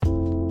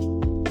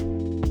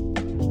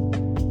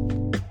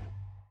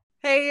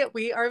Hey,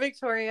 we are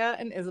Victoria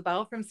and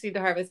Isabel from Seed to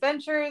Harvest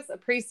Ventures, a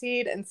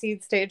pre-seed and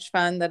seed stage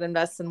fund that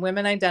invests in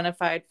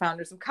women-identified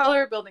founders of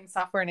color building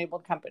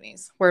software-enabled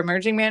companies. We're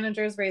emerging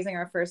managers raising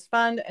our first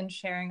fund and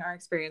sharing our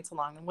experience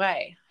along the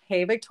way.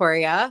 Hey,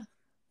 Victoria.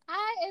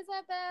 Hi,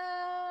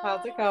 Isabel.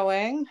 How's it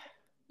going?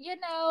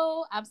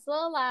 I'm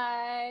still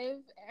alive.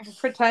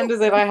 Pretend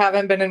as if I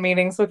haven't been in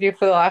meetings with you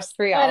for the last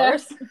 3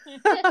 hours.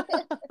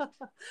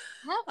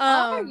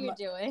 How are you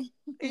doing?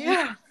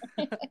 Yeah.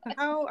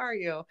 How are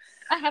you?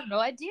 I have no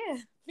idea.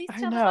 Please I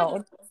tell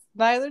know.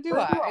 Neither do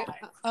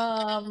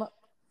I.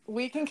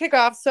 We can kick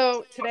off.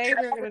 So today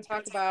we're going to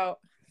talk about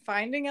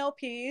finding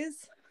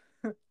LPs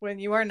when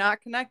you are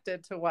not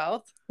connected to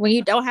wealth. When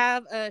you don't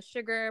have a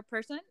sugar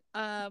person,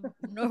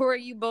 nor were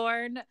you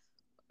born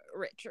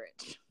rich.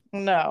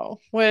 No,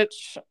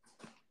 which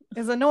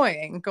is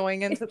annoying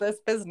going into this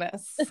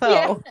business. So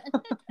Yeah.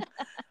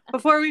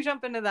 before we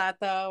jump into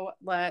that, though,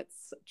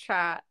 let's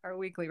chat our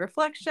weekly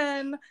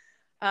reflection.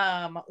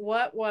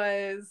 What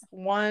was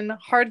one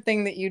hard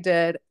thing that you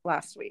did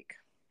last week?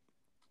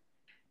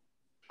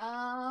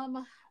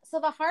 So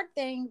the hard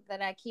thing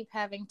that I keep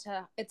having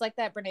to, it's like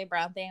that Brene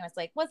Brown thing. It's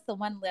like, what's the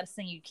one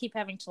lesson you keep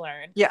having to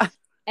learn? Yeah.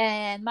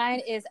 And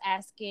mine is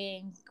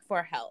asking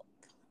for help.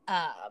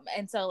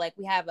 And so like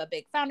we have a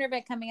big founder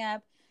event coming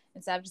up.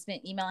 And so I've just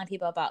been emailing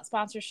people about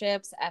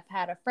sponsorships. I've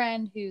had a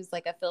friend who's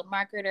like a field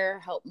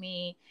marketer help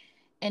me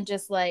and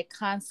just like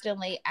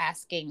constantly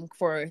asking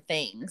for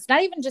things,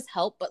 not even just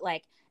help, but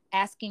like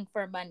asking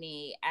for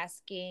money,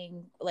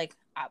 asking like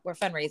we're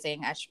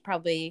fundraising. I should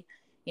probably,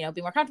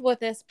 be more comfortable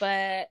with this,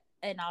 but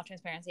in all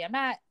transparency, I'm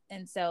not.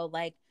 And so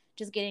like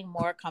just getting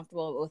more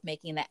comfortable with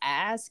making the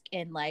ask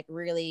and like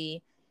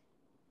really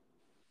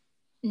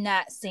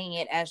not seeing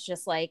it as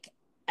just like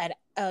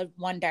a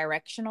one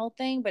directional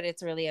thing, but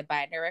it's really a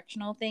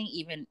bi-directional thing.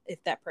 Even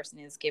if that person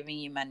is giving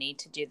you money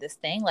to do this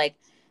thing, like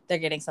they're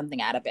getting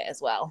something out of it as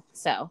well.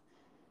 So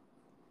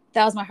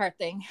that was my hard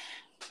thing.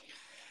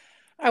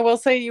 I will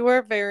say you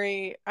were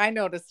I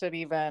noticed it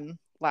even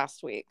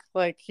last week.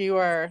 Like you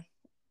are,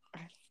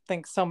 I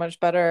think, so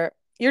much better.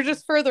 You're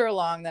just further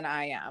along than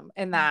I am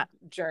in that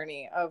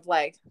journey of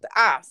like the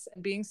ask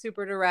and being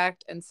super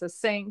direct and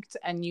succinct.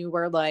 And you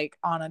were like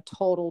on a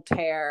total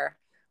tear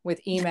with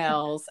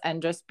emails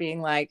and just being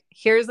like,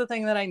 here's the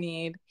thing that I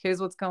need. Here's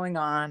what's going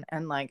on.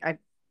 And like, I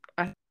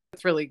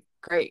it's really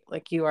great.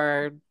 Like you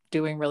are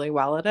doing really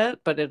well at it,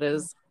 but it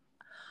is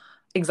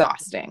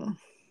exhausting.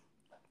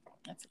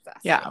 That's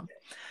exhausting. Yeah.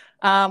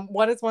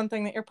 What is one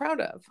thing that you're proud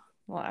of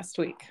last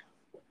week?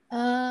 What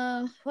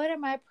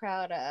am I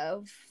proud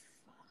of?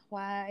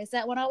 Why is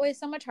that one always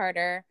so much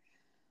harder?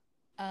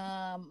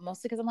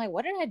 Mostly because I'm like,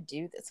 what did I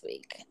do this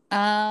week?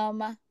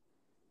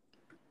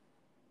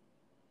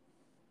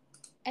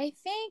 I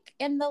think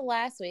in the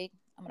last week,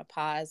 I'm gonna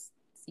pause.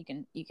 So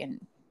you can,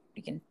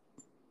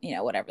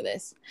 whatever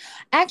this.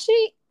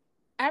 Actually,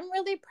 I'm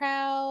really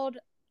proud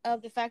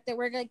of the fact that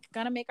we're like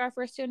gonna make our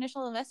first two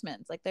initial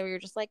investments. Like that we were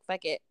just like,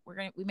 fuck it.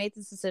 We made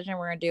this decision,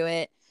 we're gonna do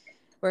it.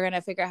 We're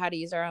gonna figure out how to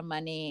use our own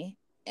money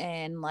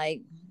and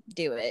like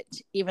do it.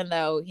 Even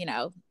though,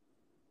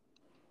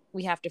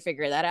 we have to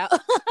figure that out.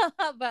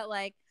 But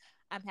like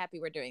I'm happy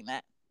we're doing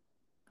that.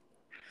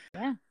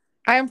 Yeah.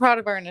 I am proud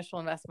of our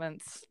initial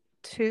investments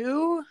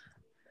too.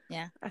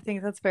 Yeah. I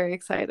think that's very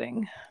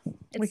exciting.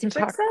 We can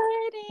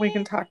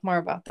talk more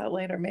about that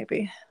later,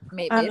 maybe.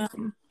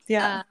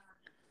 Yeah.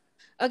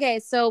 Okay,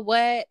 so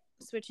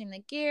switching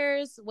the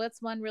gears,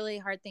 what's one really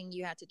hard thing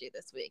you had to do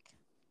this week?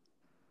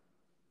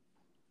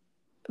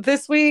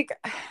 This week,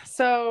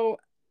 so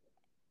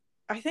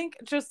I think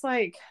just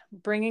like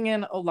bringing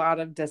in a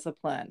lot of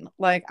discipline.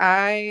 Like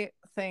I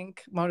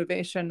think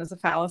motivation is a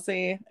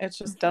fallacy. It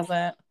just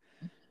doesn't,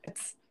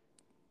 it's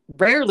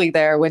rarely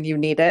there when you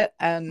need it.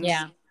 And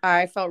yeah.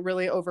 I felt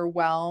really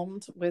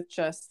overwhelmed with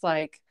just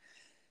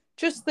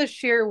the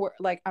sheer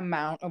like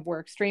amount of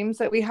work streams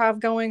that we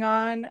have going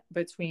on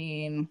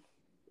between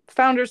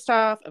founder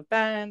stuff,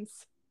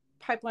 events,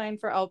 pipeline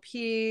for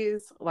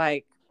LPs,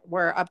 like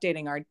we're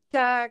updating our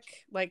deck.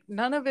 Like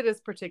none of it is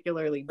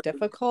particularly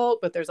difficult,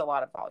 but there's a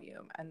lot of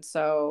volume. And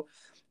so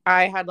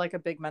I had like a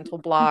big mental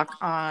block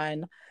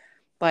on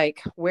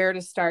like where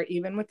to start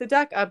even with the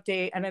deck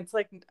update. And it's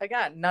like,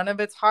 again, none of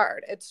it's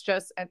hard. It's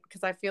just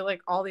because I feel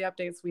like all the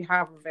updates we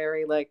have are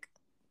very like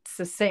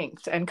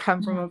succinct and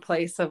come from a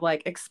place of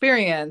like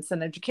experience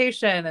and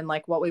education and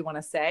like what we want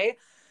to say.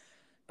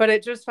 But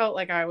it just felt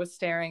like I was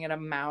staring at a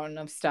mountain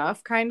of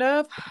stuff kind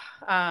of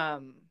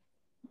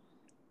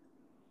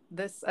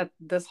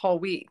this whole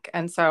week.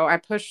 And so I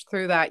pushed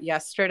through that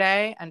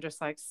yesterday and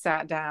just like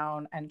sat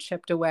down and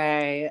chipped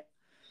away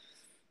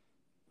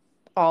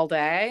all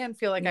day and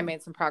feel like I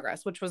made some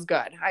progress, which was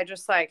good. I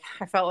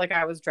felt like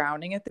I was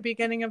drowning at the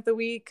beginning of the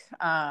week.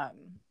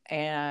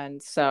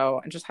 And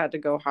so I just had to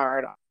go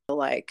hard on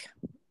like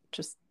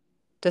just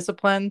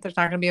discipline. There's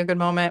not going to be a good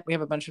moment. We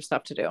have a bunch of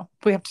stuff to do.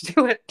 We have to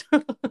do it.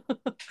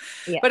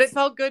 Yeah. But it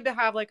felt good to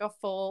have like a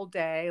full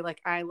day.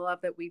 Like I love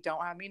that we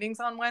don't have meetings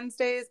on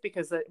Wednesdays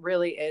because it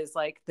really is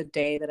like the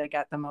day that I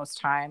get the most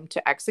time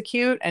to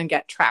execute and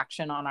get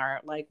traction on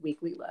our like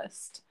weekly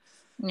list.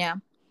 Yeah.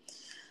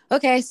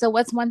 Okay. So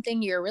what's one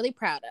thing you're really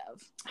proud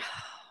of?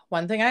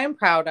 One thing I am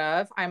proud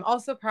of. I'm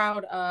also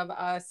proud of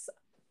us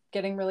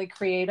getting really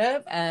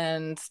creative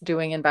and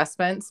doing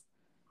investments.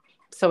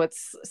 So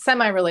it's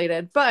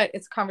semi-related, but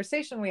it's a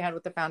conversation we had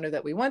with the founder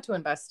that we want to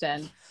invest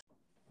in.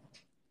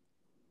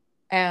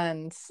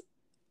 And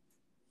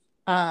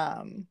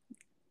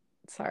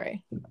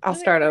sorry, I'll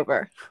start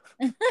over.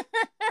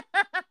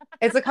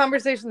 It's a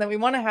conversation that we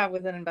want to have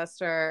with an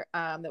investor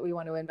that we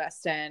want to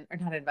invest in, or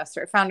not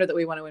investor, founder that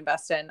we want to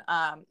invest in.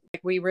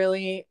 Like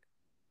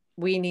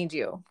we need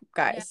you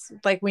guys. Yeah.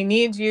 Like we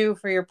need you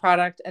for your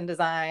product and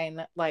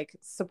design, like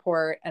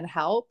support and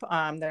help.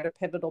 They're at a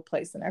pivotal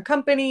place in their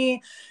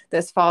company.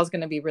 This fall is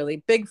going to be really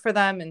big for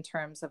them in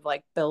terms of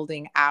like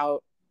building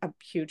out a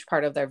huge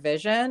part of their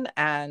vision.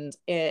 And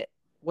it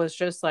was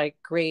just like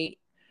great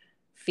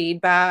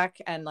feedback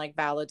and like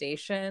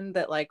validation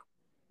that like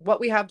what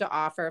we have to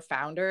offer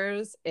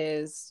founders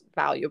is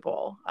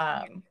valuable.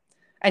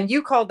 And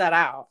you called that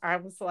out. I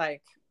was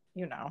like,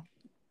 you know,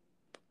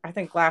 I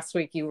think last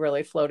week you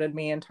really floated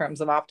me in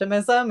terms of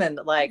optimism and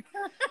like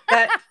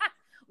that.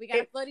 We got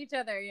to float each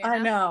other. You know? I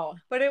know,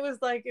 but it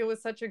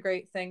was such a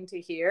great thing to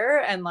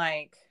hear. And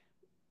like,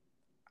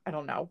 I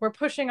don't know, we're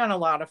pushing on a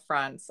lot of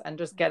fronts and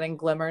just getting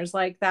glimmers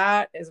like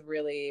that is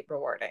really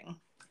rewarding.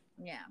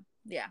 Yeah.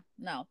 Yeah.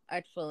 No,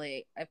 I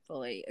fully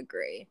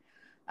agree.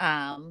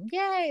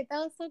 Yay, that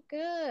was so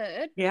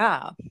good.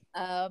 Yeah.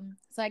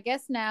 So I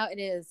guess now it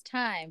is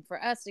time for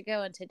us to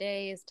go on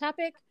today's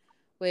topic,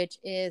 which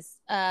is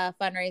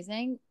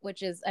fundraising,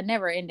 which is a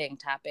never-ending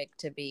topic,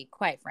 to be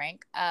quite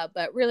frank.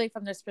 But really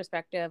from this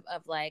perspective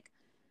of like,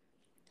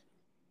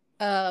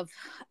 of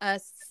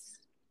us,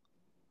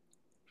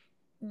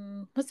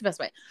 what's the best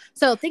way?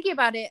 So thinking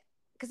about it,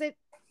 because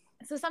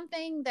so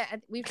something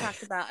that we've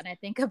talked about and I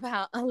think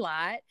about a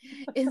lot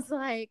is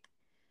like,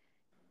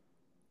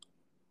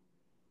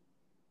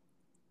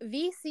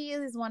 VC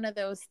is one of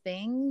those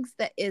things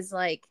that is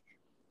like,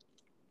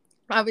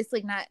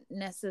 obviously not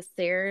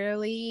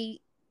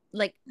necessarily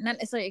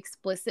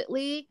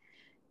explicitly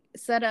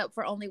set up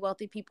for only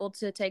wealthy people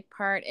to take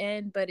part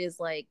in, but is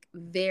like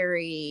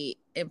very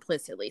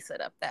implicitly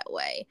set up that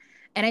way.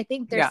 And I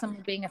think there's some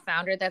being a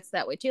founder that's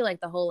that way too,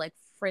 like the whole like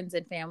friends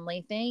and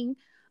family thing,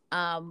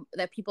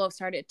 that people have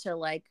started to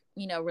like,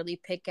 you know, really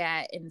pick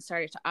at and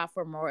started to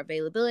offer more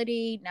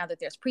availability now that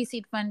there's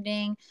pre-seed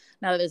funding,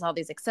 now that there's all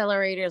these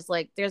accelerators.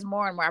 Like there's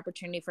more and more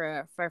opportunity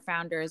for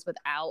founders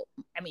without,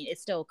 I mean,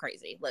 it's still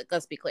crazy. Like,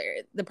 let's be clear,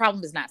 the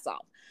problem is not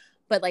solved,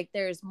 but like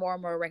there's more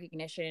and more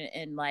recognition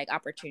and like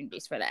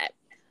opportunities for that.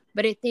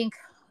 But I think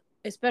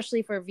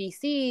especially for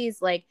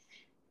VCs, like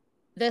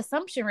the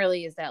assumption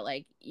really is that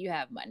like you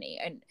have money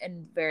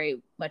and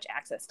very much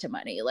access to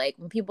money. Like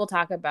when people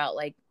talk about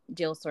like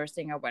deal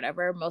sourcing or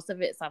whatever, most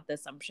of it's off the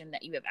assumption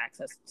that you have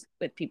access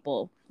with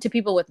people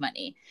with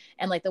money.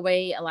 And like the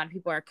way a lot of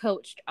people are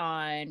coached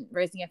on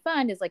raising a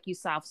fund is like you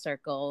soft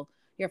circle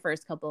your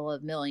first couple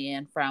of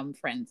million from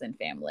friends and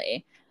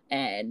family.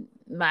 And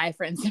my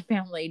friends and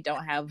family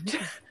don't have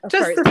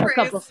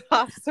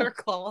soft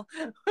circle.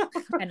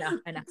 I know.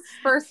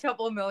 First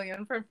couple of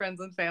million from friends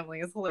and family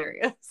is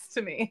hilarious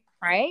to me.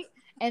 Right.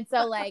 And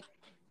so like,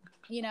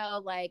 you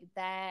know, like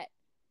that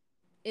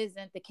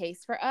isn't the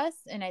case for us.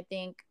 And I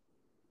think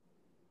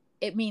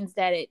it means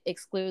that it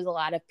excludes a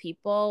lot of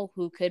people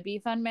who could be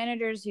fund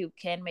managers, who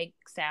can make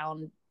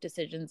sound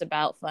decisions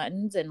about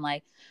funds and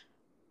like,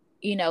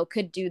 you know,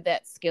 could do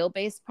that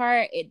skill-based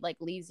part. It like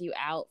leaves you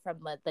out from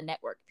the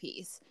network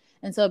piece.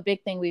 And so a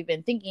big thing we've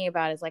been thinking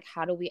about is like,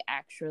 how do we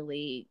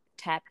actually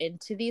tap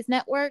into these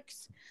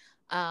networks,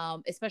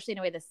 especially in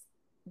a way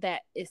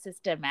that is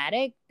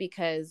systematic,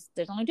 because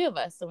there's only two of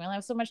us, so we only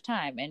have so much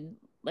time. And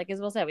like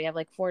Isabel said, we have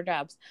like 4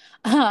 jobs.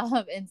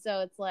 And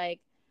so it's like,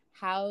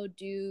 how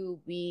do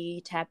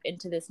we tap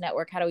into this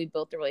network? How do we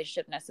build the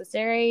relationship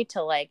necessary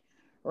to like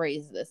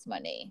raise this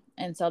money?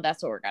 And so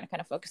that's what we're going to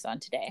kind of focus on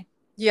today.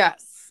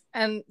 Yes.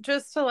 And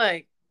just to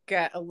like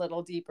get a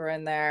little deeper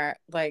in there,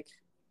 like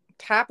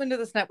tap into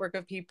this network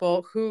of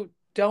people who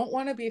don't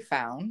want to be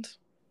found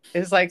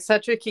is like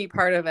such a key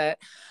part of it.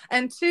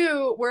 And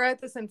 2, we're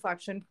at this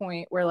inflection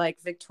point where like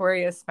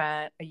Victoria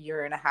spent a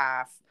year and a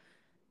half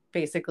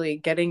basically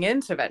getting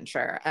into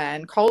venture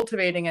and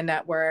cultivating a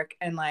network.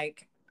 And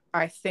like,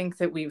 I think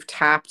that we've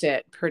tapped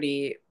it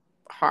pretty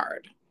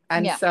hard.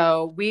 And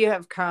so we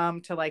have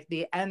come to like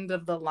the end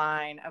of the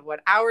line of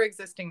what our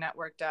existing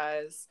network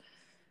does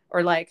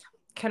or like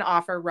can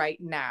offer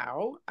right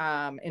now,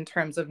 in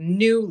terms of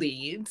new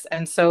leads.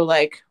 And so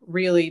like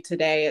really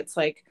today it's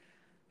like,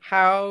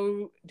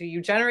 how do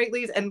you generate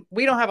leads? And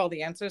we don't have all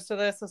the answers to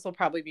this. This will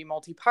probably be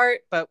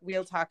multi-part, but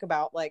we'll talk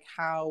about like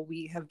how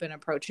we have been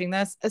approaching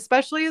this,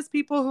 especially as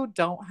people who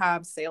don't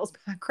have sales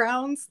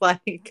backgrounds.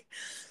 Like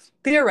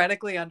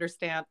theoretically I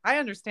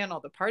understand all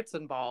the parts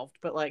involved,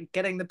 but like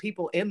getting the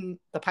people in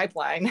the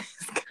pipeline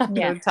is kind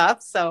of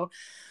tough. So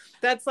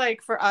that's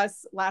like for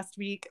us last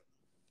week.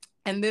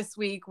 And this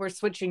week we're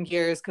switching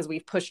gears because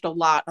we've pushed a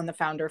lot on the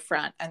founder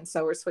front. And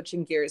so we're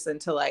switching gears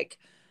into like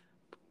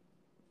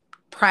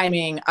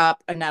priming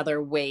up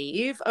another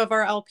wave of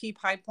our LP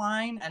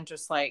pipeline. And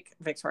just like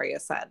Victoria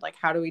said, like,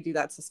 how do we do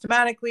that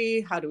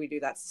systematically? How do we do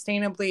that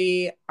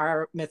sustainably?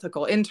 Our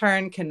mythical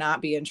intern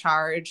cannot be in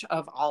charge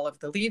of all of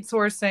the lead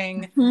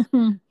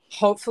sourcing.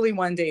 Hopefully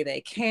one day they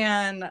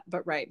can,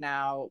 but right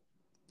now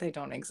they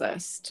don't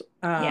exist.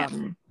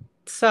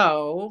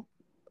 So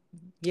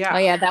yeah. Oh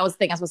yeah, that was the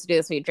thing I was supposed to do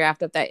this week,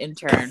 draft up that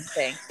intern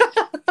thing.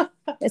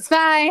 It's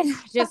fine.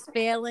 Just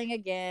failing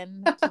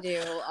again to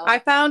do. I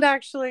found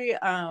actually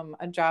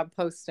a job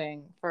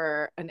posting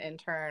for an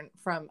intern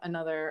from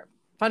another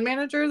fund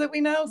manager that we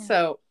know. Yeah.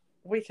 So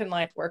we can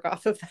like work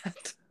off of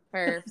that.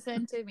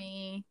 Send to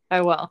me.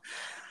 I will.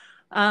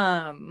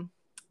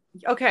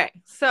 Okay.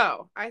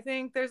 So I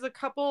think there's a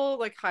couple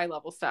like high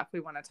level stuff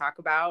we want to talk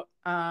about.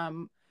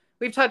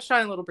 We've touched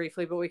on it a little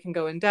briefly, but we can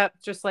go in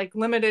depth, just like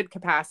limited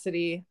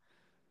capacity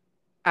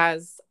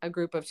as a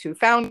group of 2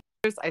 founders.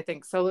 I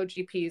think solo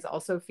GPs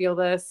also feel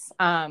this.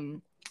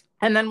 And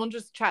then we'll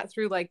just chat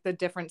through like the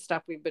different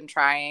stuff we've been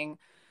trying.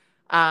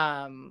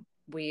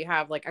 We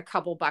have like a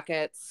couple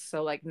buckets.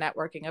 So like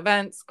networking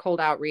events, cold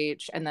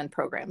outreach, and then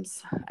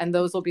programs. And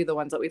those will be the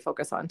ones that we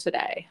focus on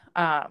today.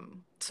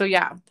 So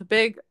yeah, the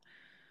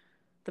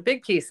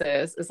big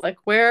pieces is like,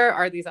 where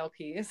are these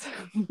LPs?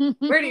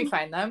 Where do you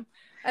find them?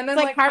 And then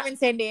it's like Carmen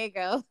San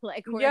Diego,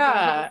 like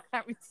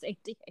Carmen San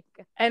Diego.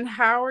 And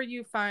how are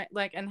you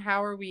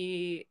how are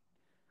we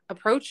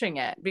approaching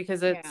it?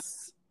 Because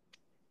it's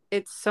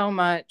so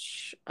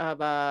much of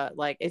a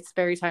like it's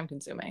very time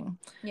consuming.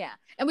 Yeah,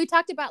 and we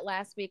talked about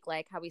last week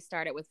like how we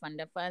started with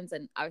fund of funds,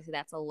 and obviously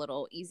that's a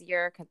little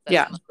easier because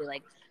that's mostly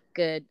like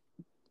good,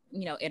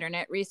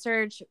 internet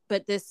research.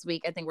 But this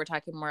week I think we're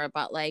talking more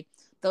about like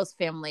those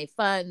family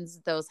funds,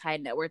 those high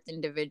net worth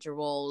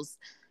individuals,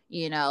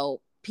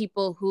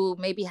 people who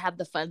maybe have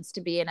the funds to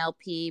be an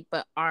LP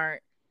but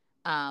aren't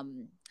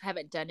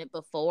haven't done it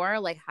before.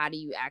 Like, how do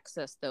you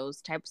access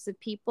those types of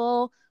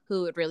people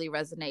who would really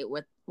resonate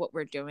with what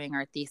we're doing,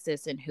 our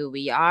thesis, and who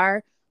we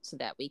are, so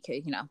that we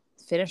could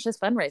finish this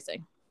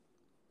fundraising?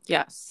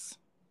 Yes,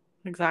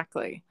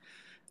 exactly.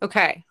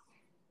 Okay,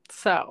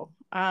 so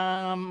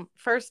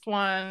first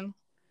one,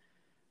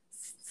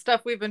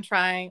 stuff we've been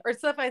trying, or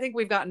stuff I think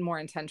we've gotten more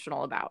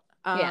intentional about.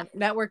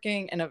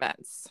 Networking and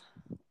events.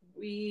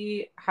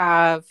 We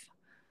have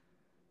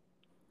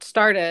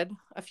started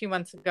a few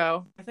months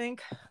ago, I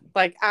think,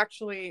 like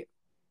actually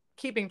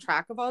keeping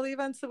track of all the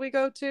events that we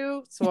go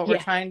to. So what we're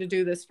trying to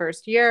do this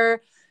first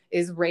year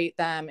is rate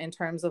them in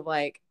terms of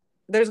like,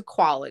 there's a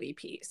quality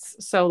piece.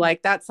 So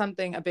like, that's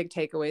something, a big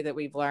takeaway that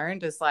we've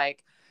learned is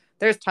like,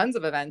 there's tons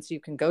of events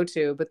you can go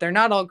to, but they're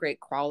not all great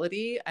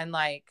quality. And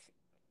like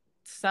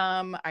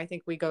some, I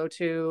think we go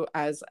to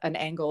as an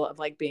angle of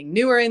like being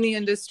newer in the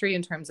industry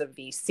in terms of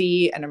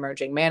VC and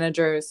emerging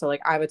managers. So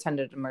like I've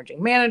attended an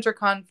emerging manager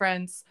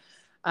conference.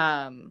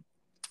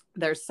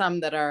 There's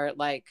some that are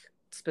like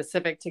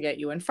specific to get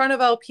you in front of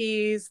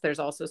LPs. There's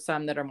also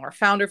some that are more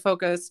founder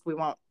focused. We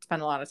won't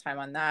spend a lot of time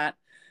on that.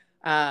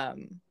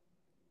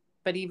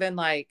 But even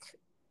like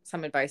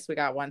some advice we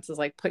got once is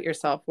like, put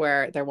yourself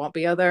where there won't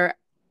be other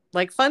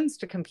like funds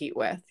to compete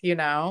with,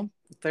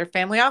 their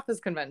family office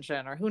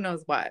convention or who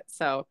knows what.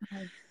 So,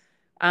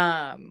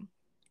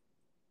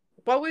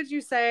 what would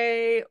you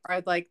say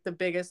are like the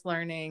biggest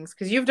learnings?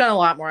 Because you've done a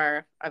lot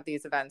more of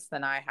these events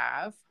than I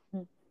have.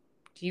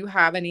 Do you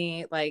have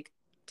any like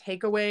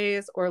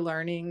takeaways or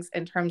learnings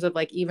in terms of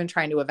like even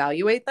trying to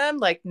evaluate them?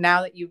 Like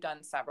now that you've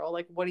done several,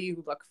 like what do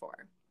you look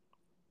for?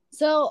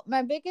 So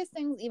my biggest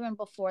things even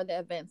before the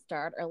event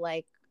start are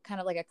like kind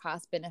of like a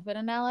cost benefit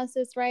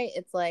analysis, right?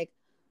 It's like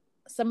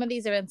some of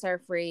these events are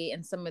free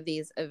and some of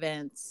these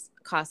events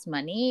cost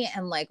money,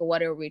 and like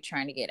what are we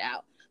trying to get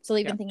out? So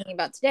even thinking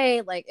about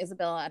today, like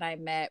Isabella and I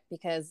met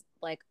because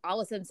like all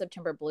of a sudden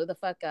September blew the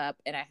fuck up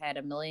and I had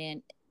 1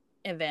 million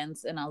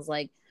events and I was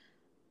like,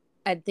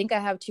 I think I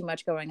have too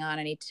much going on.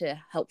 I need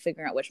to help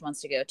figure out which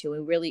ones to go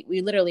to.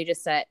 We literally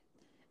just sat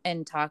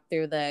and talked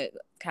through the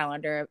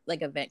calendar,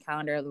 like event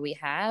calendar that we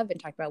have, and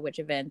talked about which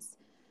events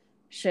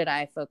should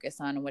I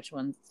focus on and which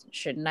ones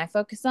shouldn't I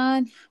focus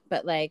on.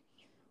 But like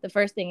the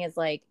first thing is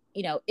like,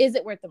 is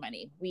it worth the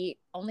money? We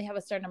only have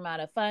a certain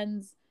amount of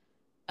funds.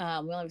 We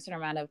only have a certain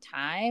amount of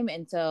time.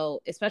 And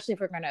so, especially if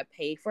we're going to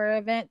pay for an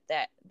event,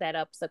 that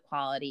ups the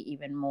quality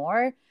even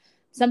more.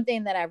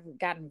 Something that I've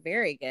gotten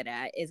very good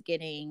at is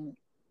getting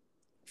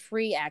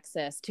free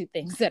access to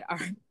things that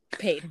aren't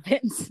paid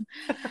events.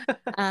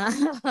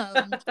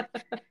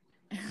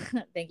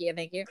 Thank you.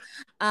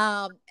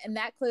 And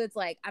that includes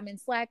like I'm in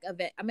Slack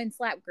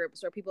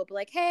groups where people be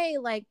like, hey,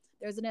 like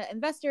there's an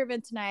investor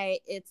event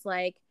tonight. It's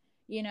like,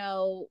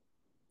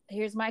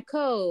 here's my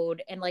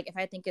code. And like if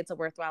I think it's a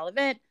worthwhile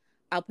event,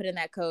 I'll put in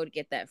that code,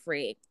 get that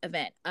free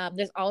event.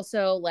 There's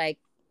also like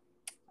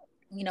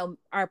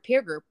our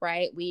peer group,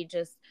 right? We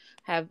just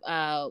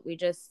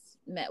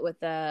met with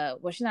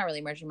she's not really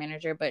emerging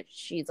manager, but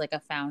she's like a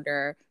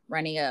founder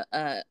running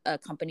a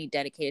company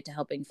dedicated to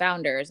helping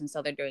founders. And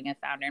so they're doing a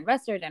founder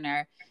investor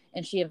dinner,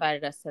 and she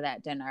invited us to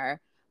that dinner.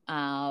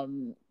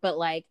 But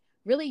like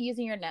really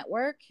using your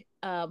network,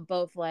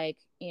 both like,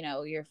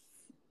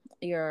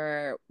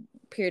 your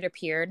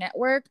peer-to-peer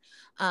network,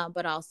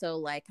 but also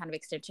like kind of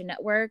extension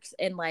networks,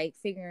 and like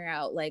figuring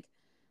out like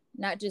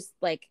not just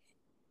like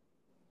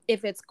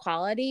if it's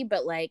quality,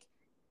 but like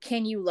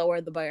can you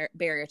lower the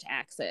barrier to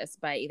access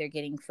by either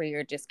getting free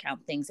or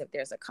discount things if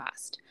there's a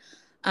cost.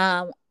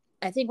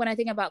 I think when I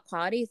think about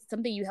quality,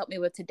 something you helped me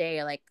with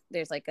today, like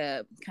there's like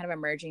a kind of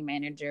emerging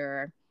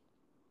manager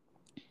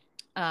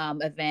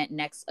event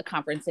next, a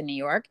conference in New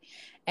York,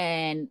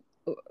 and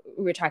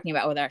we were talking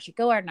about whether I should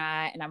go or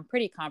not, and I'm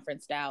pretty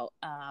conferenced out,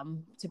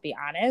 to be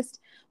honest.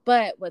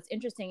 But what's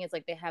interesting is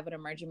like they have an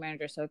emerging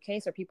manager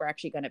showcase where people are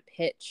actually going to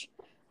pitch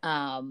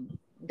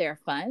their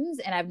funds,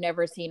 and I've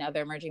never seen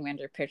other emerging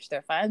managers pitch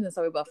their funds. And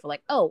so we both were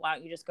like, oh, why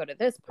don't you just go to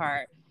this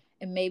part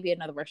and maybe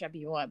another workshop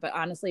if you want, but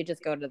honestly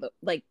just go to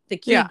the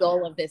key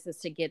goal of this is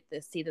to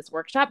see this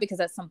workshop, because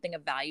that's something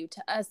of value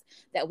to us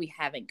that we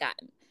haven't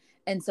gotten.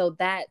 And so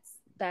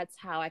that's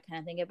how I kind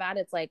of think about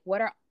it. It's like,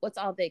 what's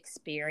all the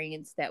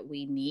experience that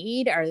we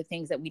need, are the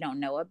things that we don't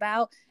know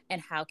about,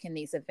 and how can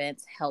these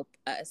events help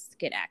us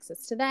get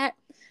access to that?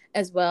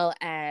 As well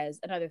as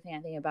another thing I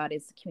think about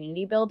is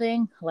community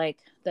building. Like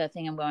the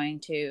thing I'm going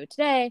to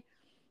today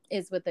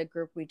is with a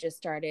group we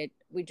just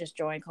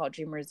joined called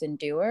Dreamers and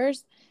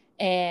Doers.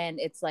 And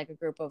it's like a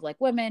group of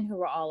like women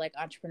who are all like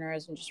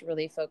entrepreneurs and just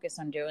really focused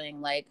on doing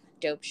like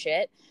dope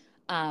shit.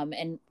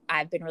 And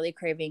I've been really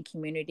craving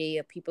community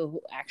of people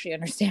who actually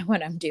understand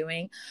what I'm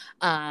doing.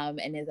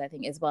 And as I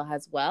think Isabel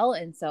has well.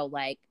 And so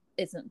like,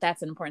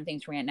 that's an important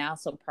thing to me right now.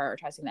 So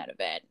prioritizing that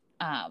event.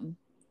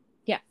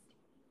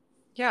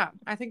 Yeah,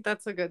 I think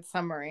that's a good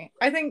summary.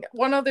 I think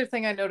one other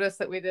thing I noticed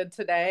that we did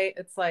today,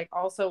 it's like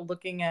also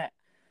looking at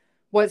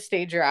what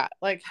stage you're at.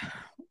 Like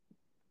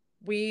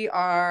we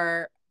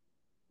are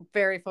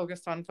very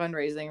focused on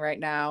fundraising right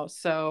now.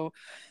 So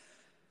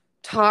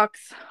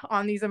talks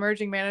on these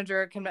emerging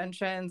manager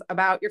conventions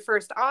about your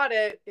first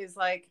audit is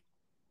like,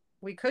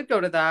 we could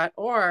go to that,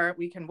 or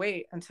we can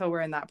wait until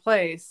we're in that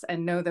place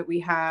and know that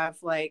we have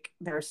like,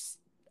 there's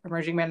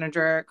emerging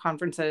manager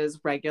conferences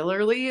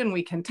regularly, and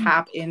we can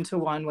tap into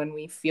one when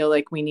we feel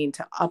like we need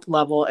to up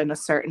level in a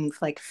certain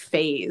like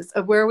phase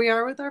of where we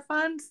are with our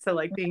funds. So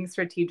like being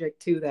strategic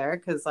too there,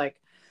 because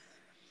like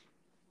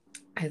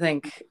I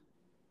think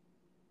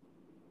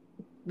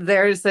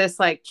there's this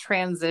like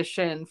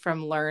transition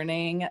from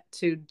learning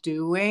to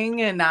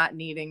doing and not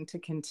needing to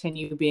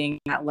continue being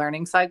in that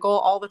learning cycle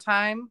all the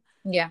time.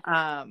 Yeah.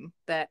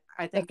 That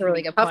I think that's a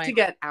really good tough point to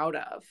get out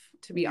of,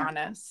 to be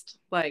honest,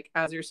 like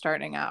as you're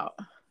starting out.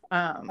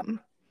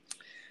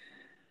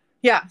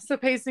 So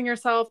pacing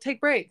yourself,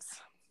 take breaks,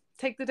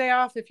 take the day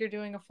off if you're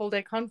doing a full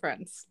day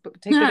conference,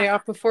 but take the day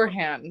off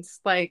beforehand.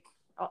 Like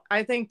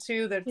I think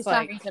too that's She's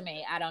like talking to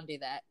me. I don't do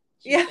that.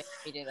 She's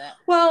we do that.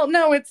 Well,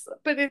 no, it's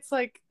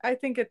like I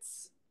think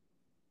it's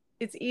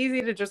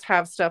easy to just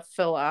have stuff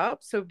fill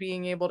up. So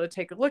being able to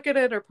take a look at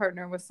it or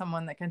partner with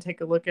someone that can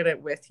take a look at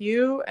it with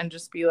you and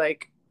just be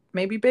like,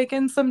 maybe bake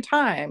in some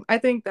time. I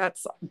think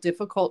that's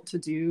difficult to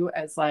do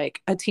as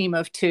like a team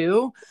of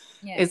two.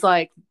 It's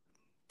like,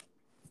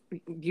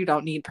 you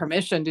don't need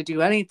permission to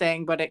do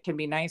anything, but it can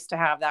be nice to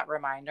have that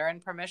reminder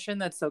and permission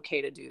that's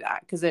okay to do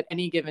that. Because at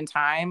any given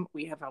time,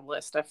 we have a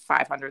list of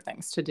 500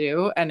 things to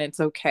do, and it's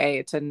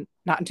okay to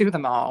not do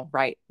them all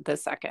right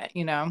this second,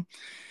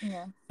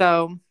 Yeah.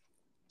 So,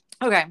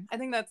 okay. I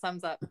think that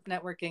sums up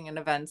networking and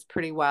events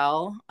pretty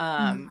well.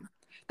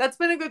 That's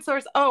been a good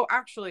source. Oh,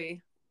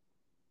 actually,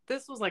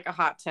 this was like a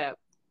hot tip,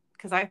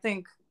 because I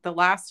think the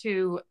last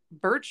two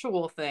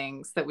virtual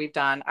things that we've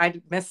done,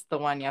 I missed the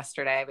one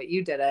yesterday, but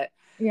you did it.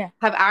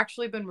 Have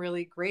actually been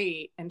really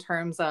great in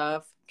terms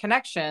of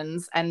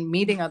connections and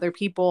meeting other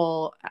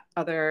people,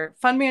 other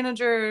fund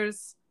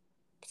managers,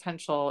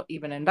 potential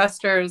even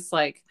investors.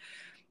 Like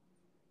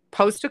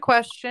post a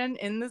question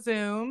in the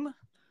Zoom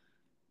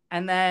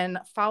and then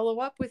follow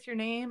up with your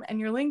name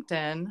and your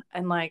LinkedIn.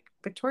 And like,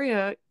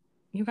 Victoria,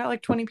 you got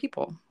like 20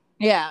 people.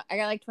 Yeah, I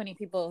got like 20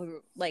 people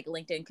who like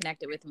LinkedIn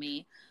connected with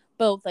me,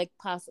 both like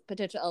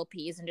potential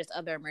LPs and just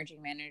other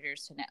emerging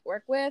managers to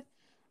network with.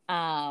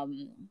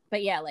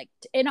 But yeah, like,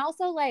 and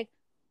also like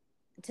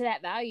to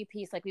that value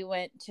piece, like we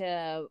went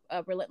to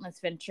Relentless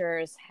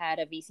Ventures had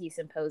a VC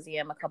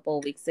symposium a couple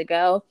of weeks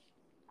ago.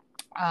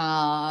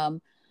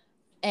 And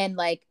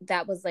like,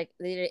 that was like,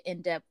 they did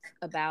in depth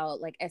about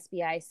like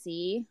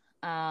SBIC,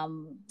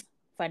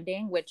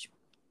 funding, which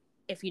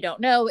if you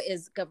don't know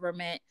is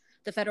government,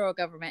 the federal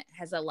government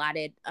has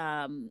allotted,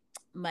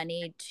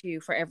 money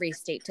for every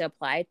state to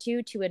apply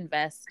to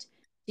invest,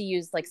 to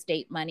use like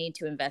state money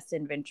to invest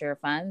in venture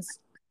funds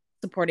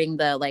supporting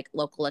the like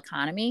local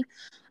economy.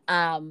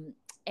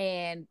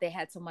 And they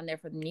had someone there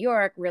from New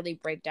York really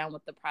break down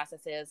what the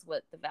process is,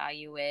 what the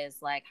value is,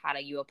 like how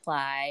do you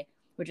apply,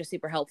 which is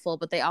super helpful.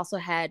 But they also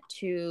had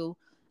two,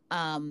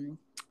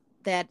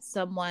 that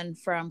someone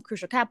from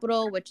Crucial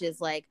Capital, which is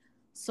like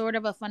sort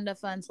of a fund of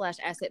funds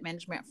 / asset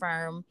management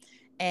firm,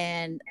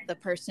 and the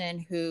person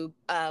who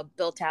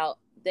built out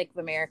Bank of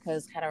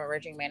America's kind of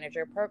emerging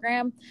manager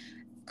program,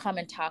 come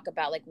and talk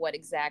about like what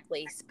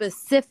exactly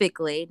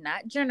specifically,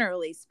 not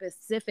generally,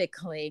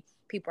 specifically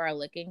people are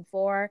looking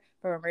for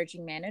from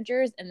emerging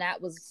managers. And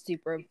that was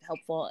super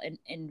helpful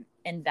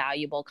and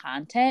valuable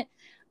content.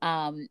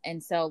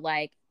 And so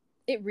like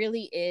it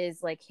really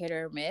is like hit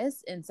or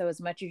miss. And so as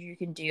much as you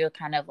can do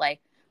kind of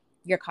like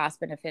your cost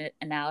benefit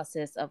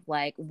analysis of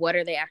like what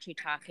are they actually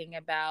talking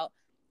about,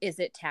 is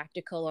it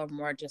tactical or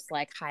more just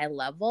like high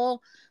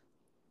level,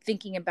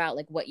 thinking about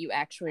like what you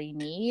actually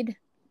need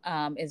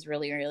is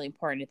really, really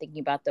important, to thinking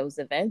about those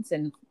events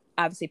and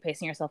obviously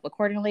pacing yourself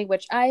accordingly,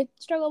 which I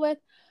struggle with.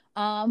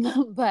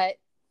 But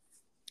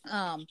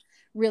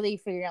really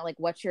figuring out like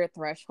what's your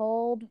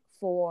threshold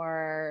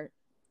for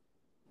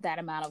that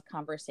amount of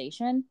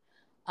conversation,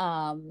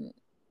 and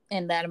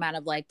that amount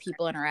of like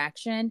people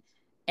interaction,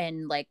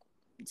 and like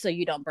so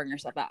you don't burn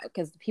yourself out,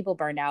 because people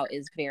burned out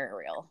is very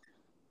real.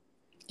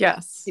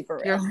 Yes, super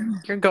real.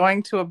 You're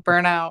going to a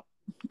burnout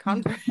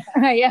conference.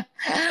 Yeah,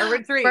 a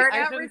retreat. Burnout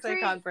I shouldn't retreat.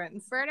 say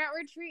conference. Burnout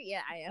retreat.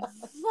 Yeah, I am.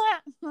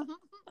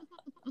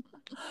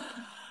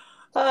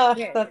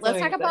 Let's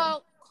talk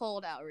about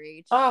cold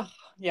outreach. Oh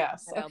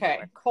yes, okay.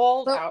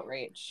 Cold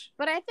outreach.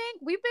 But I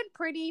think we've been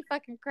pretty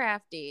fucking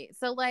crafty.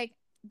 So like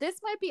this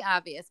might be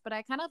obvious, but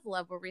I kind of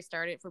love where we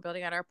started for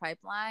building out our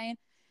pipeline.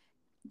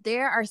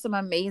 There are some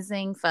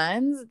amazing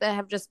funds that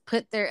have just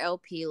put their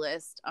LP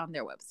list on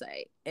their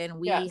website, and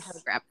we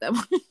have grabbed them.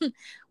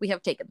 We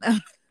have taken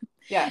them.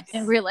 Yes.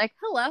 And we're like,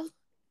 hello.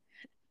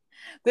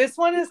 This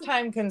one is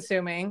time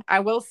consuming, I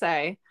will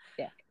say.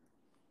 Yeah.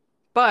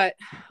 But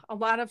a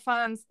lot of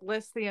funds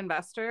list the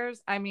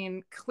investors. I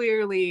mean,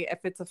 clearly, if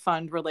it's a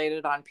fund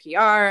related on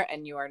PR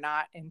and you are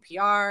not in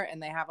PR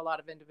and they have a lot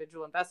of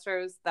individual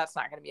investors, that's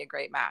not going to be a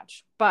great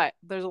match. But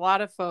there's a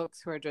lot of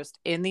folks who are just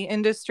in the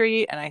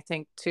industry. And I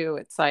think, too,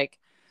 it's like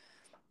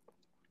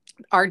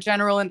our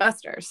general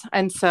investors.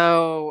 And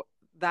so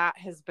that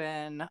has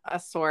been a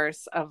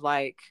source of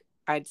like,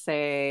 I'd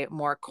say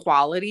more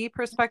quality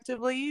prospective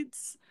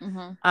leads.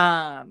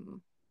 Mm-hmm.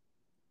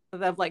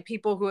 Of like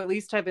people who at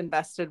least have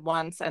invested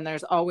once, and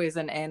there's always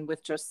an end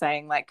with just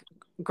saying like,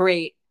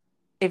 great,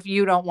 if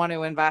you don't want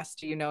to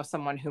invest, you know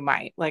someone who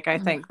might. Like I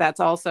think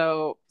that's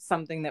also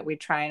something that we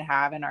try and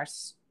have in our,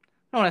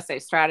 I don't want to say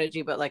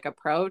strategy, but like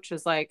approach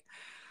is like,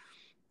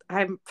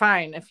 I'm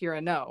fine if you're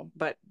a no,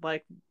 but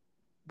like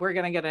we're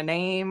going to get a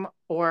name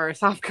or a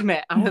soft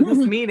commit out of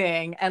this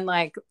meeting, and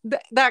like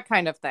that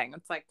kind of thing.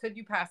 It's like, could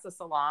you pass this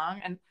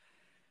along? And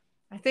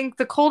I think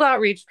the cold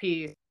outreach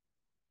piece,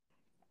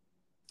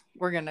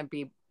 we're going to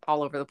be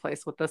all over the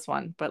place with this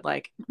one, but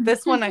like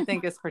this one I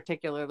think is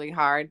particularly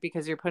hard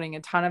because you're putting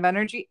a ton of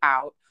energy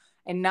out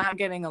and not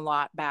getting a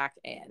lot back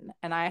in.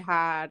 And I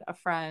had a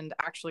friend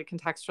actually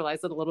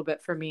contextualize it a little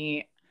bit for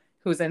me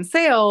who's in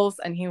sales,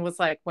 and he was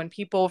like, when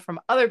people from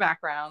other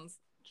backgrounds,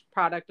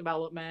 product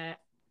development,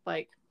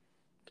 like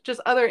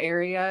just other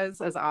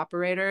areas as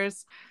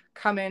operators,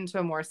 come into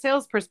a more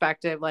sales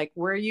perspective, like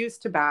we're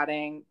used to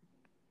batting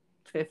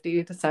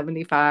 50 to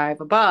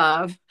 75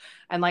 above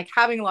and like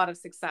having a lot of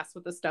success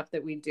with the stuff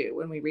that we do.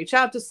 When we reach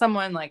out to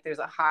someone, like there's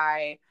a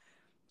high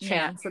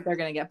chance that they're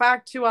going to get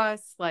back to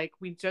us. Like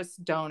we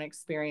just don't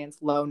experience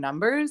low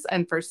numbers.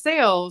 And for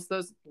sales,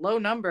 those low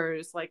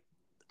numbers like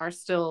are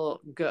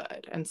still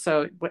good. And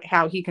so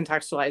how he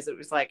contextualized it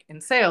was like, in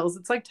sales,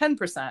 it's like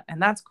 10%,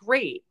 and that's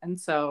great. And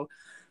so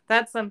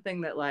that's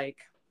something that like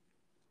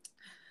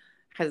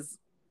has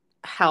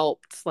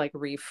helped like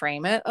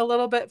reframe it a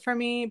little bit for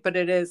me. But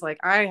it is like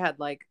I had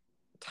like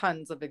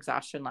tons of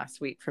exhaustion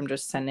last week from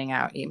just sending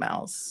out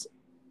emails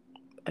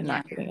and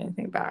not getting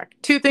anything back.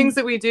 Two things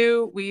that we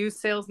do: we use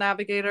Sales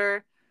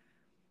Navigator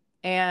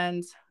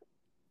and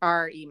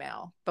our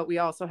email, but we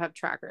also have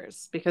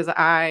trackers because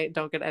I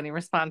don't get any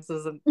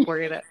responses and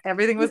worried that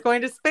everything was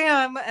going to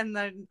spam, and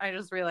then I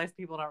just realized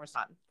people don't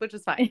respond, which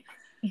is fine.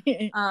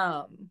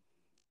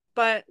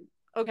 But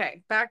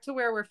okay, back to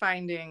where we're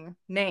finding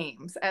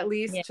names, at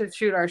least to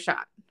shoot our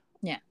shot.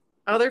 Yeah.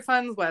 Other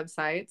funds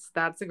websites,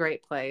 that's a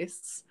great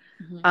place.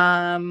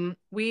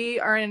 We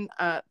are in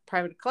a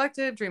private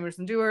collective, Dreamers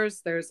and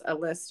Doers. There's a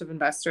list of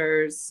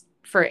investors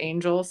for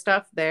angel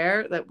stuff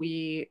there that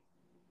we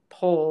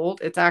pulled.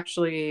 It's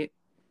actually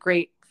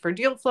great for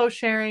deal flow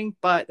sharing,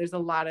 but there's a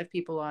lot of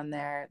people on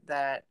there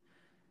that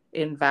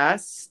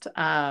invest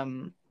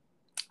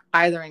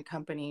either in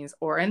companies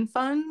or in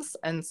funds.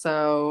 And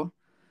so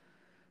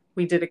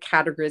we did a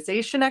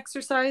categorization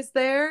exercise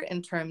there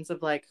in terms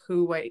of like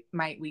who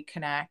might we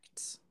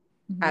connect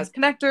as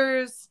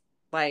connectors.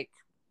 Like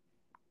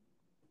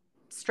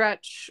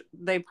stretch,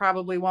 they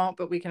probably won't,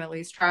 but we can at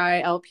least try.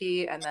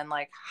 LP, and then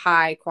like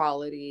high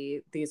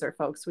quality, these are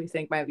folks we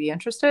think might be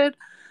interested.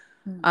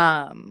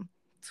 So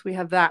we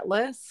have that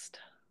list.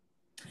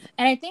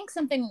 And I think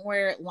something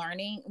we're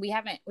learning, we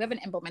haven't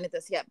implemented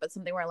this yet, but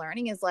something we're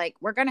learning is like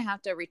we're gonna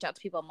have to reach out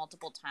to people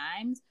multiple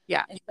times.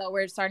 Yeah. And so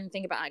we're starting to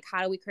think about like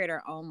how do we create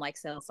our own like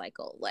sales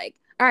cycle? Like,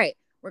 all right,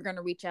 we're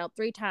gonna reach out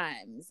 3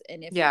 times.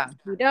 And if Yeah.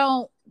 we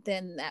don't,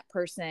 then that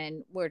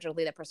person, we're gonna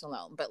leave that person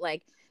alone. But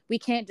like we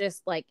can't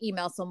just like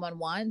email someone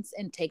once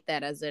and take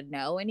that as a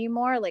no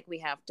anymore. Like we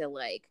have to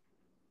like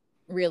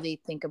really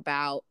think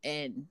about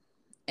and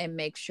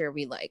make sure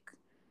we like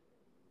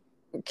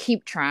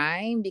keep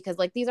trying, because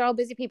like these are all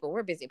busy people.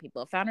 We're busy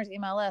people. Founders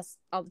email us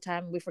all the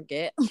time. We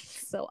forget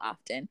so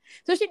often,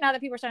 especially now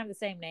that people are starting with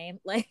the same name.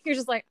 Like you're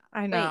just like,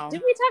 I know. wait,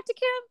 did we talk to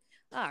Kim?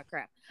 Oh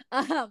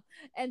crap.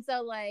 And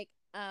so like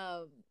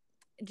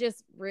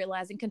just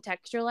realizing,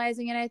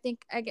 contextualizing, and I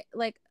think I get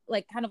like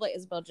kind of like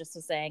Isabel just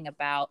was saying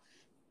about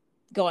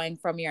going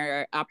from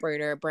your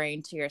operator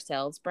brain to your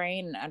sales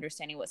brain and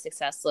understanding what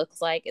success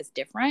looks like is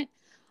different.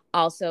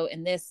 Also,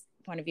 in this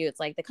point of view, it's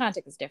like the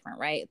context is different,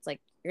 right? It's like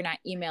you're not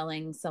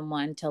emailing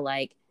someone to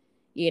like,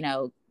 you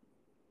know,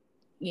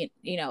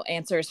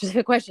 answer a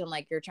specific question.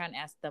 Like you're trying to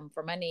ask them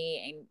for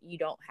money and you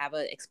don't have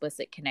an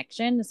explicit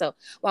connection. So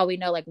while we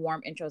know like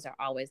warm intros are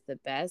always the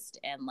best,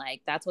 and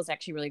like that's what's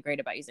actually really great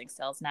about using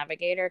Sales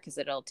Navigator, because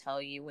it'll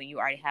tell you when you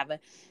already have a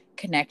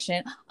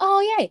connection.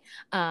 Oh yay.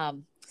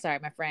 Sorry,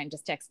 my friend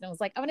just texted and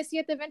was like, I want to see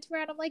you at the event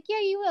tomorrow. And I'm like,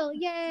 yeah, you will.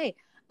 Yay.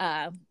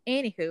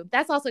 Anywho,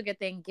 that's also a good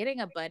thing.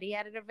 Getting a buddy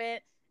at an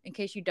event in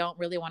case you don't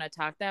really want to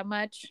talk that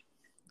much.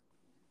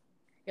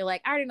 You're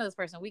like, I already know this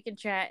person. We can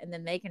chat, and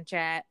then they can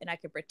chat, and I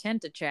can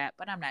pretend to chat,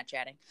 but I'm not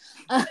chatting.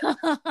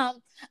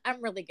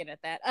 I'm really good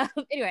at that.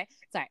 Anyway,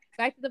 sorry.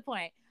 Back to the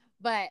point.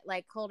 But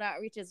like cold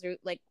outreach is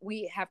like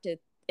we have to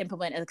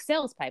implement a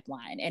sales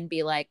pipeline and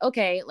be like,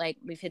 okay, like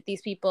we've hit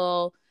these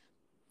people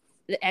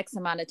the X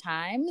amount of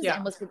times. Yeah.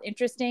 And what's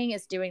interesting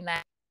is doing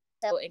that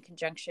in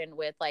conjunction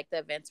with like the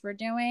events we're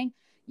doing,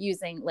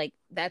 using like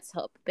that's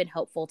been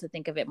helpful to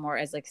think of it more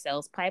as like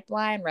sales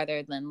pipeline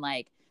rather than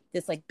like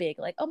this like big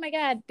like, oh my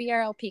god,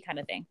 BRLP kind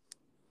of thing.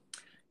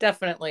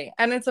 Definitely.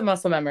 And it's a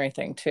muscle memory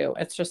thing too.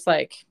 It's just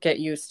like get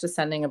used to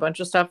sending a bunch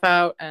of stuff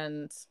out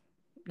and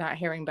not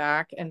hearing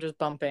back and just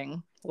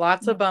bumping.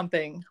 Lots of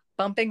bumping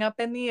up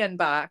in the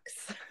inbox.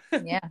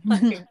 Yeah.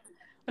 Like,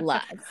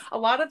 Lots. A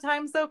lot of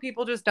times though,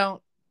 people just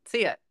don't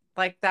see it.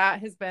 Like that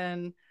has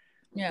been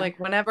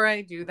like whenever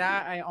I do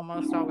that, I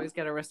almost always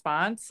get a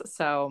response.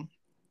 So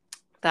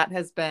that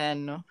has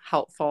been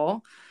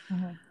helpful.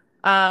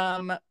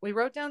 We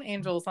wrote down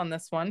angels on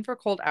this one for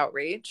cold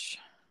outreach.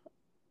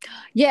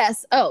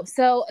 Yes. Oh,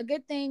 so a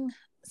good thing.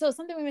 So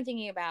something we've been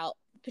thinking about,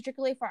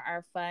 particularly for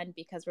our fund,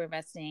 because we're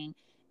investing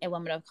in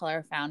women of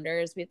color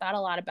founders, we thought a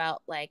lot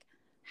about like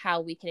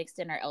how we can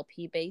extend our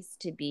LP base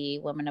to be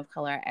women of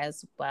color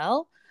as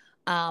well,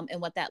 and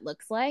what that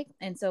looks like.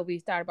 And so we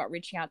thought about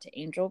reaching out to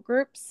angel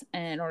groups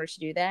in order to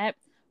do that.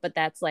 But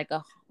that's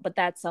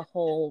a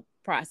whole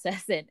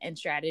process and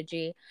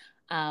strategy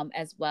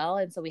as well.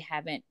 And so we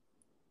haven't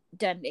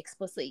done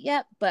explicitly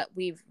yet, but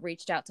we've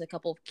reached out to a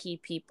couple of key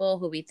people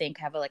who we think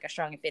have a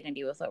strong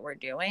affinity with what we're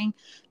doing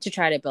to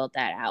try to build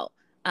that out.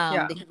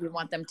 Because we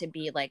want them to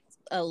be like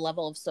a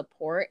level of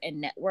support and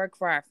network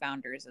for our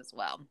founders as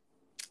well.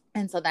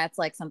 And so that's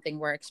like something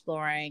we're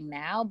exploring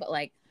now, but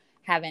like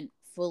haven't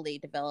fully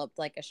developed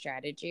like a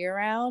strategy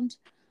around.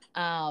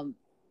 But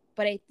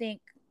I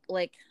think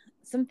like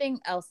something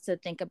else to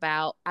think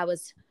about,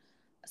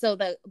 so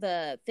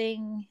the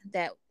thing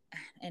that,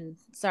 and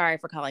sorry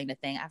for calling the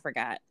thing, I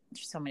forgot.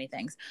 There's so many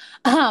things.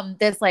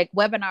 This like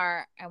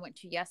webinar I went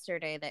to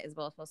yesterday that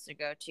Isabel was supposed to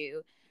go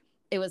to,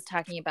 it was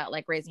talking about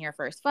like raising your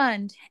first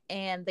fund.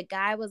 And the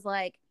guy was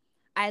like,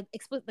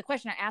 the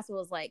question I asked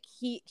was like,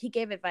 he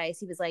gave advice.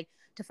 He was like,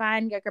 to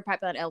find your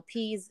pipeline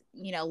LPs,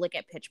 look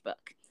at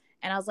PitchBook.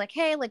 And I was like,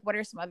 hey, like, what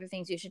are some other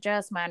things you should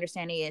adjust? My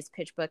understanding is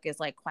PitchBook is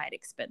like quite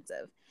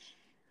expensive.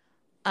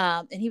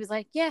 And he was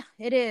like, yeah,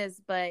 it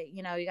is, but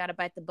you got to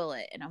bite the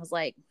bullet. And I was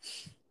like,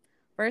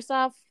 first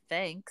off,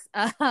 thanks.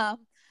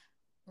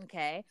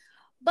 Okay.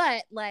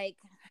 But like,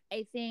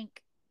 I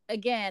think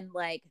again,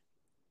 like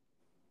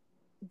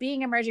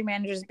being emerging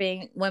managers,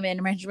 being women,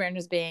 emerging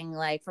managers being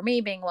like, for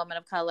me, being a woman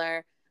of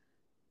color,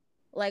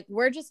 like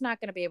we're just not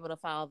going to be able to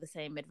follow the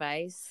same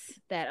advice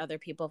that other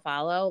people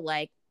follow.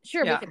 Like,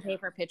 sure, we can pay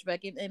for a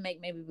PitchBook and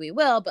maybe we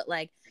will, but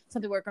like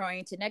something we're going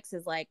into next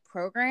is like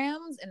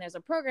programs. And there's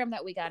a program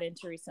that we got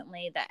into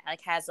recently that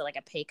like has like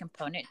a pay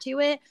component to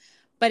it,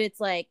 but it's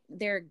like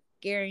they're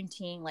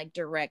guaranteeing like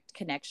direct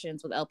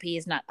connections with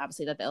LPs, not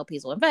obviously that the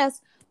LPs will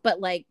invest, but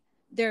like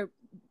they're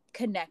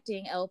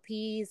connecting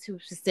LPs who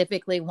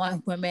specifically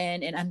want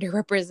women and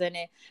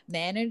underrepresented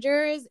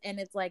managers.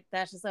 And it's like,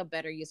 that's just a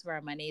better use of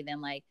our money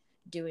than like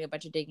doing a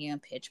bunch of digging on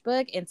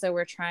PitchBook. And so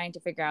we're trying to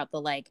figure out the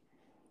like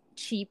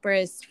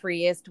cheapest,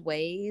 freest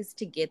ways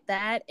to get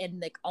that and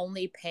like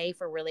only pay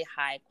for really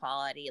high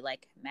quality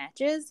like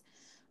matches.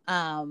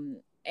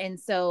 And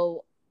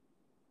so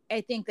I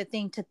think the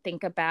thing to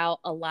think about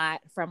a lot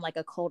from like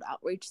a cold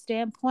outreach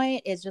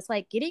standpoint is just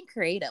like getting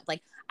creative.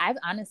 Like I've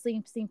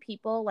honestly seen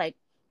people like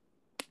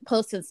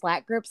post in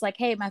Slack groups like,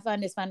 hey, my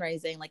fund is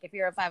fundraising. Like if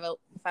you're a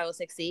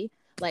 506c,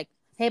 like,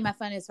 hey, my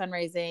fund is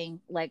fundraising,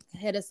 like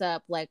hit us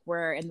up. Like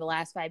we're in the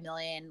last 5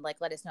 million, like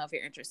let us know if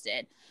you're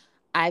interested.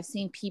 I've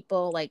seen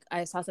people, like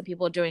I saw some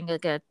people doing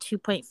like a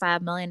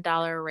 $2.5 million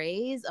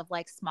raise of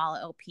like small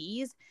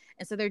LPs.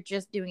 And so they're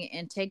just doing an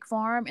intake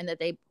form and that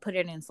they put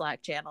it in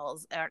Slack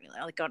channels or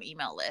like on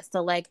email lists.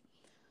 So like,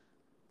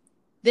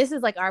 this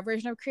is like our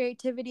version of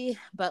creativity,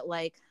 but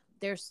like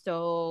there's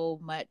so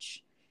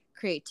much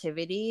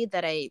creativity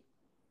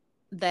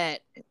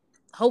that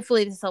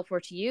hopefully this is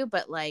helpful to you,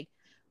 but like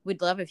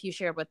we'd love if you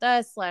share with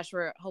us. /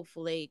 we're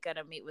hopefully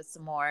gonna meet with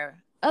some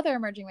more other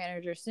emerging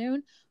managers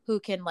soon who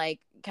can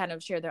like kind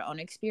of share their own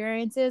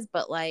experiences,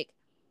 but like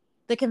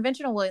the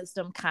conventional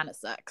wisdom kind of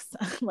sucks.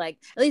 Like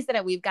at least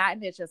that we've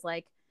gotten, it's just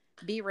like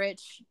be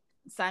rich,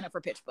 sign up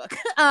for PitchBook.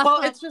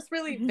 Well, it's just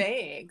really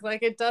vague.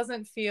 Like it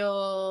doesn't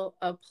feel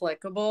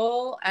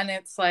applicable, and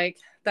it's like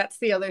that's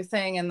the other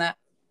thing, and that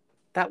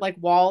like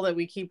wall that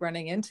we keep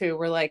running into.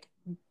 We're like,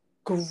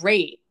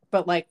 great,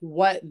 but like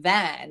what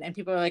then? And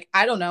people are like,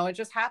 I don't know, it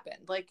just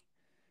happened. Like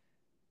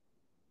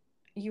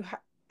you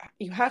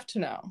have to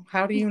know.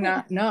 How do you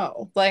not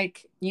know?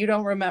 Like you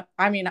don't remember.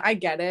 I mean, I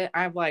get it.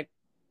 I've like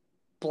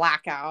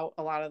black out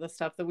a lot of the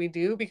stuff that we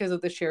do because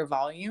of the sheer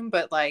volume,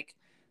 but like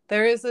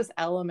there is this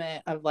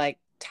element of like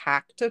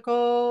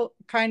tactical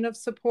kind of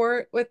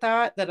support with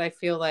that I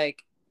feel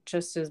like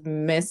just is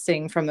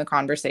missing from the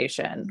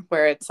conversation,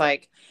 where it's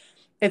like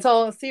it's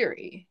all a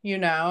theory, you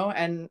know,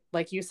 and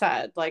like you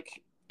said,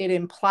 like it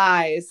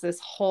implies this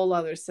whole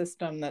other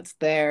system that's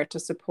there to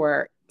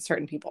support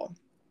certain people.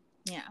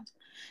 Yeah.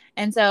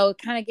 And so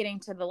kind of getting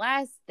to the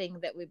last thing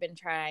that we've been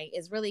trying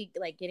is really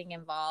like getting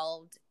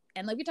involved.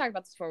 And like we talked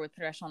about this before with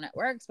professional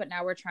networks, but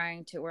now we're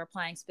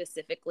applying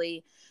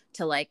specifically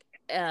to like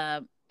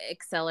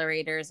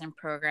accelerators and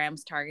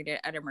programs targeted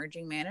at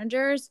emerging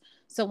managers.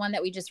 So one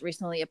that we just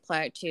recently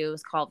applied to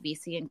is called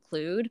VC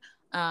Include.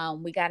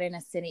 We got in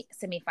a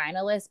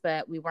semi-finalist,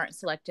 but we weren't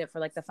selected for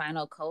like the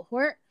final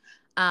cohort.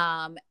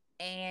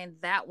 And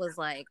that was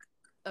like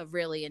a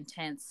really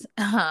intense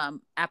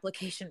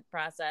application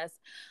process,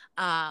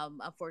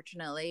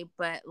 unfortunately.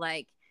 But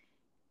like,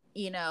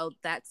 you know,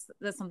 that's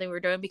something we're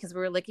doing because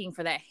we're looking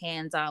for that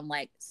hands-on,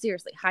 like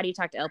seriously, how do you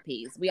talk to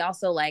LPs? We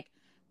also like,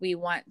 we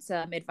want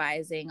some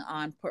advising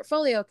on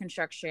portfolio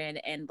construction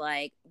and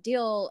like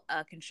deal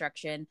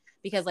construction,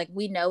 because like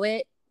we know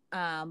it,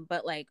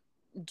 but like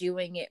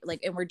doing it, like,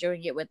 and we're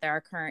doing it with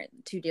our current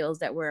 2 deals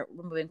that we're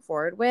moving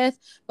forward with,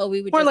 but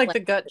we would more just like the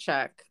gut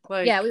check.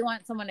 Like, yeah, we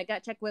want someone to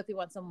gut check with. We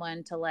want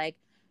someone to like,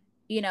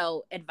 you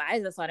know,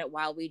 advise us on it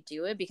while we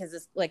do it, because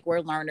it's like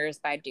we're learners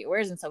by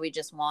doers, and so we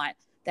just want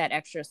that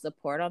extra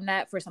support on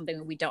that for something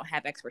that we don't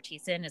have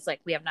expertise in. It's like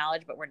we have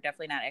knowledge, but we're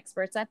definitely not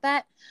experts at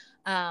that.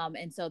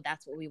 And so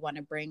that's what we want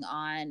to bring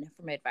on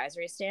from an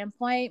advisory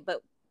standpoint.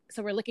 But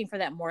so we're looking for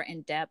that more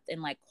in-depth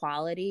and like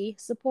quality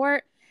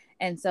support.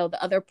 And so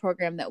the other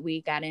program that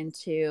we got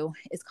into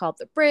is called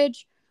The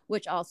Bridge,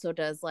 which also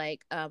does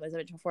like, as I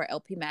mentioned before,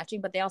 LP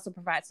matching, but they also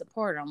provide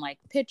support on like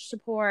pitch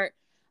support,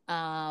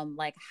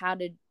 like how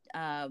to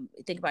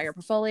think about your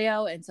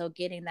portfolio. And so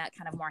getting that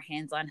kind of more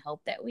hands-on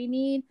help that we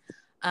need,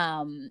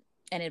 and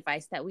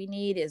advice that we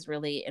need is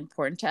really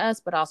important to us,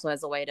 but also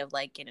as a way to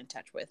like get in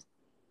touch with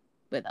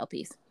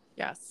LPs.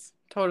 Yes,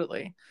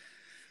 totally.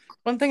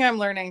 One thing I'm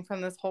learning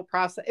from this whole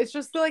process, it's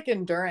just like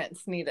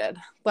endurance needed.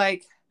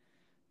 Like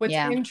what's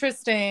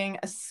interesting,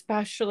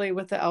 especially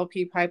with the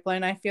LP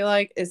pipeline, I feel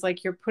like is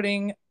like you're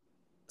putting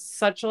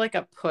such like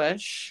a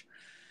push,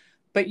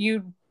 but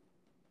you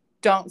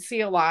don't see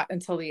a lot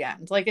until the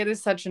end. Like it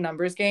is such a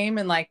numbers game.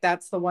 And like,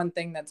 that's the one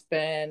thing that's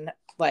been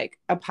like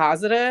a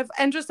positive,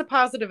 and just a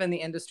positive in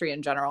the industry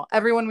in general.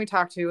 Everyone we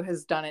talk to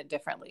has done it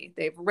differently.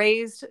 They've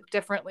raised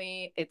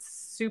differently. It's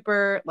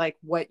super like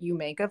what you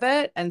make of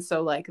it. And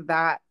so like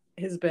that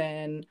has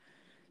been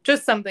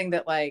just something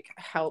that like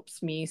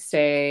helps me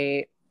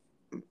stay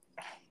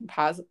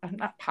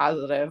not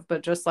positive,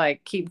 but just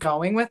like keep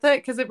going with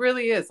it. Cause it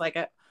really is like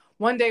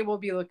one day we'll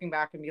be looking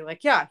back and be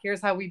like, yeah,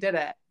 here's how we did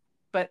it.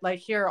 But like,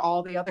 here are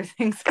all the other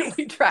things that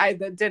we tried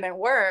that didn't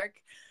work.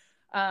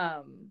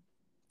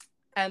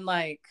 And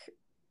like,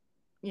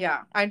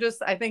 yeah, I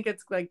think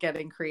it's like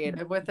getting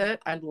creative with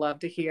it. I'd love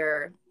to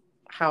hear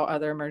how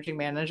other emerging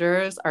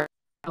managers are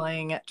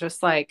feeling,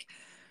 just like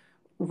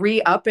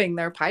re-upping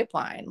their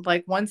pipeline.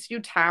 Like once you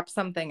tap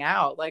something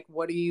out, like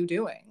what are you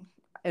doing?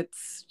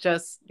 It's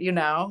just, you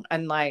know,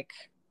 and like,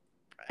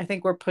 I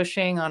think we're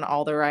pushing on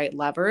all the right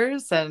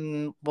levers,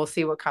 and we'll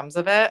see what comes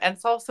of it. And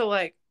it's also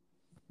like,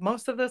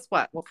 most of this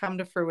will come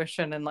to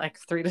fruition in like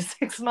 3 to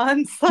 6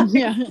 months. Like,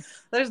 yeah,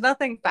 there's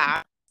nothing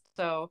fast.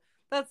 So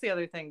that's the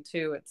other thing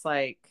too. It's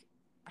like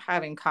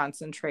having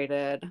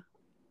concentrated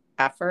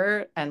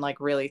effort and like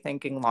really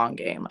thinking long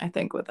game, I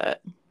think, with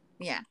it.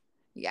 Yeah.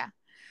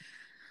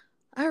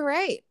 All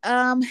right.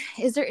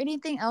 Is there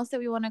anything else that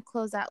we want to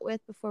close out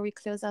with before we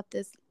close out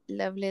this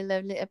lovely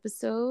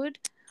episode,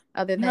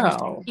 other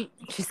than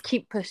just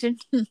keep pushing?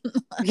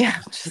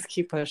 Yeah, just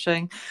keep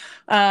pushing.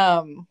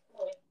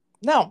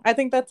 No, I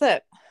think that's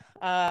it.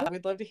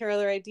 We'd love to hear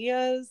other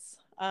ideas.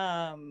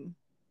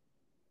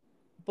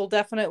 We'll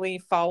definitely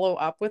follow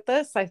up with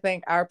this. I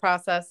think our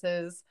process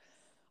is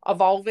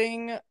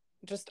evolving,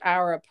 just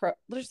our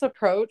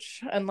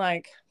approach and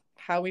like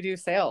how we do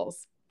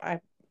sales. For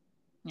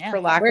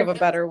lack of a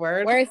better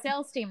word, we're a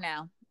sales team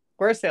now.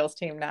 We're a sales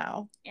team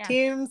now. Yeah.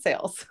 Team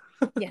sales.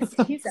 Yes.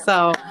 Team sales.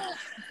 So,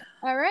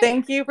 all right.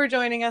 Thank you for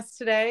joining us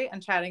today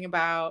and chatting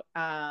about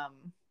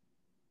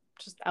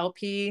just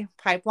LP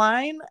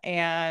pipeline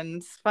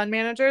and fund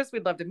managers.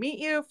 We'd love to meet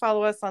you.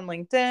 Follow us on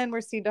LinkedIn.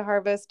 We're Seed to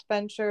Harvest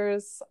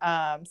Ventures.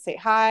 Say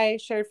hi,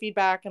 share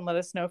feedback, and let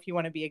us know if you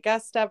want to be a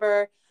guest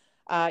ever.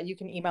 You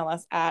can email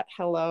us at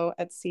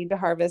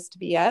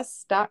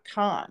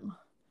hello@seedtoharvestvs.com.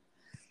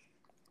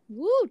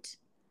 Woot.